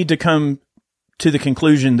 they're going to need to come to the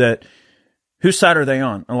conclusion that whose side are they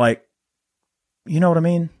on? Like, you know what I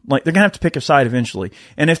mean? Like, they're going to have to pick a side eventually.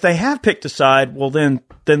 And if they have picked a side, well, then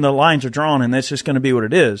the lines are drawn and that's just going to be what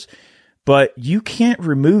it is. But you can't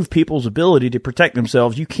remove people's ability to protect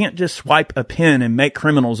themselves. You can't just swipe a pen and make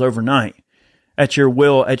criminals overnight at your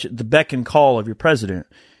will, at the beck and call of your president.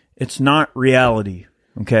 It's not reality,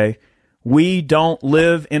 okay? We don't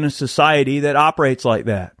live in a society that operates like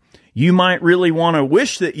that. You might really want to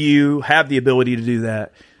wish that you have the ability to do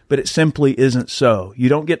that, but it simply isn't so. You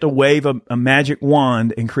don't get to wave a magic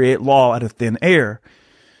wand and create law out of thin air.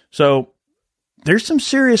 So there's some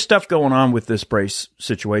serious stuff going on with this Brace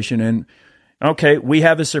situation. And, okay, we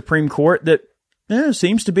have a Supreme Court that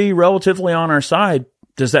seems to be relatively on our side.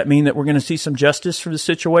 Does that mean that we're going to see some justice for the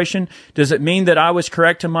situation? Does it mean that I was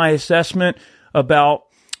correct in my assessment about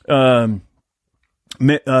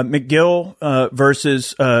McGill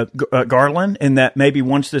versus Garland, and that maybe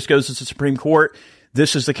once this goes to the Supreme Court,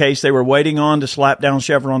 this is the case they were waiting on to slap down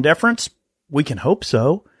Chevron deference? We can hope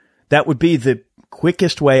so. That would be the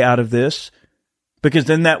quickest way out of this, because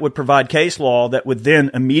then that would provide case law that would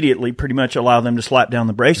then immediately pretty much allow them to slap down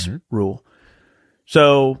the Brace rule.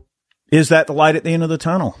 So is that the light at the end of the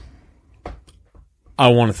tunnel? I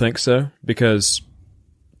want to think so, because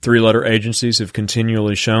three-letter agencies have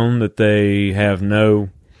continually shown that they have no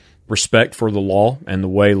respect for the law and the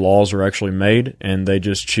way laws are actually made, and they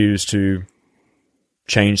just choose to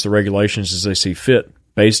change the regulations as they see fit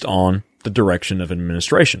based on the direction of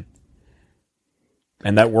administration.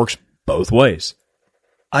 And that works both ways.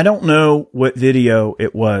 I don't know what video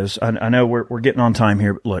it was. I know we're getting on time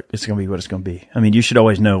here, but look, it's going to be what it's going to be. I mean, you should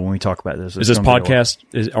always know when we talk about this. Is this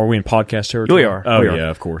podcast? Are we in podcast territory? We are. Oh, we are. Yeah,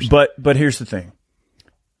 of course. But here's the thing.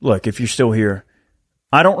 Look, if you're still here,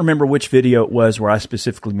 I don't remember which video it was where I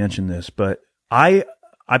specifically mentioned this, but I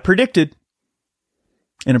predicted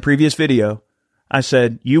in a previous video, I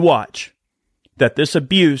said, you watch that this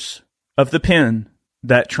abuse of the pen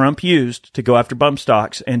that Trump used to go after bump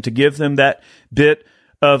stocks and to give them that bit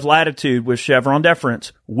of latitude with Chevron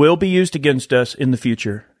deference will be used against us in the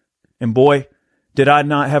future. And boy, did I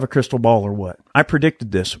not have a crystal ball or what? I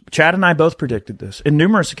predicted this. Chad and I both predicted this in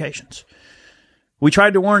numerous occasions. We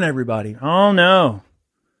tried to warn everybody. Oh, no.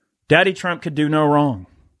 Daddy Trump could do no wrong.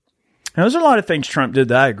 Now, there's a lot of things Trump did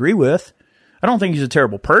that I agree with. I don't think he's a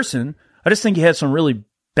terrible person. I just think he had some really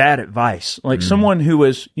bad advice. Like someone who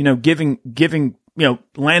was, giving,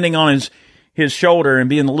 landing on his shoulder and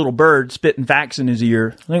being the little bird spitting facts in his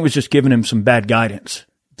ear. I think it was just giving him some bad guidance,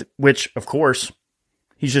 which, of course,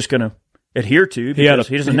 he's just going to adhere to because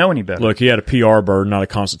he doesn't know any better. Look, he had a PR bird, not a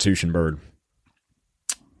Constitution bird.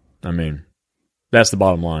 I mean, that's the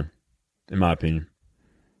bottom line, in my opinion.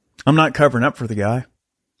 I'm not covering up for the guy,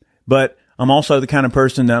 but I'm also the kind of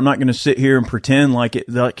person that I'm not going to sit here and pretend like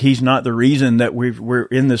he's not the reason that we're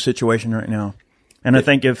in this situation right now. And I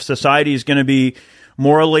think if society is going to be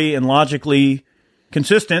morally and logically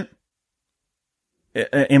consistent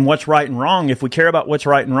in what's right and wrong, if we care about what's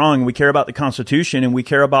right and wrong, and we care about the Constitution, and we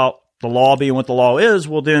care about the law being what the law is,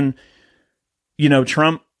 well then,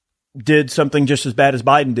 Trump did something just as bad as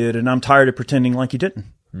Biden did, and I'm tired of pretending like he didn't.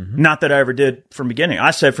 Mm-hmm. Not that I ever did from the beginning.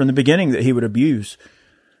 I said from the beginning that he would abuse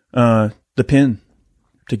the pen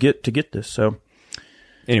to get this. So,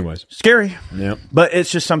 anyways, scary. Yeah, but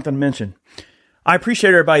it's just something to mention. I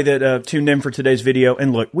appreciate everybody that tuned in for today's video.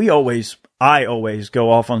 And look, I always go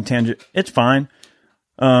off on a tangent. It's fine.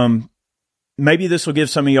 Maybe this will give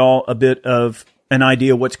some of y'all a bit of an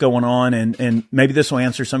idea what's going on, and maybe this will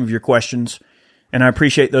answer some of your questions. And I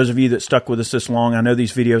appreciate those of you that stuck with us this long. I know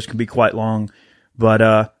these videos can be quite long, but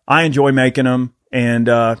I enjoy making them, and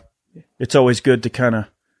it's always good to kind of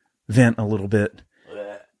vent a little bit.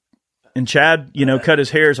 And Chad, cut his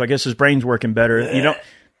hair, so I guess his brain's working better.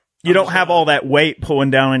 You don't have all that weight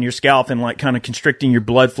pulling down on your scalp and like kind of constricting your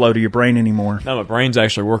blood flow to your brain anymore. No, my brain's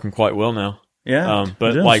actually working quite well now. Yeah.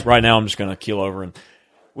 But like right now, I'm just going to keel over and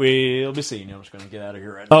we'll be seeing you. I'm just going to get out of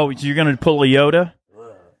here right now. Oh, you're going to pull a Yoda?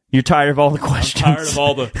 You're tired of all the questions? I'm tired of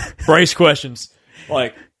all the Brace questions.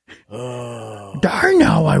 Like, darn,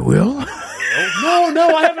 now I will. No,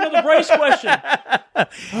 I have another Brace question.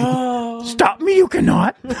 Stop me, you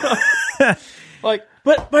cannot. Like,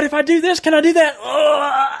 but if I do this, can I do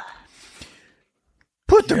that?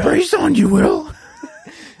 Put the brace on, you will.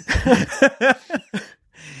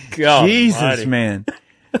 God Jesus, almighty. Man.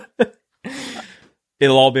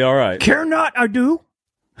 It'll all be all right. Care not, I do.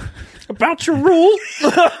 About your rule?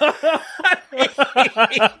 What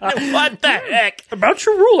the heck? About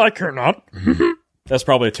your rule, I care not. That's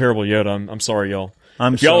probably a terrible Yoda. I'm sorry, y'all.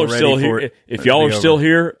 If y'all are still here, if y'all are still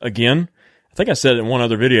here again, I think I said it in one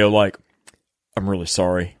other video. Like, I'm really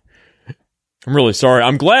sorry. I'm really sorry.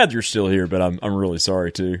 I'm glad you're still here, but I'm really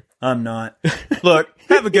sorry too. I'm not. Look,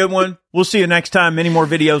 have a good one. We'll see you next time. Many more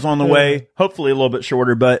videos on the way. Hopefully a little bit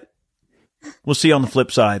shorter, but we'll see you on the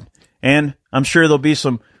flip side. And I'm sure there'll be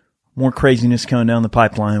some more craziness coming down the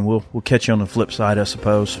pipeline. We'll catch you on the flip side, I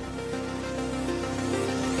suppose.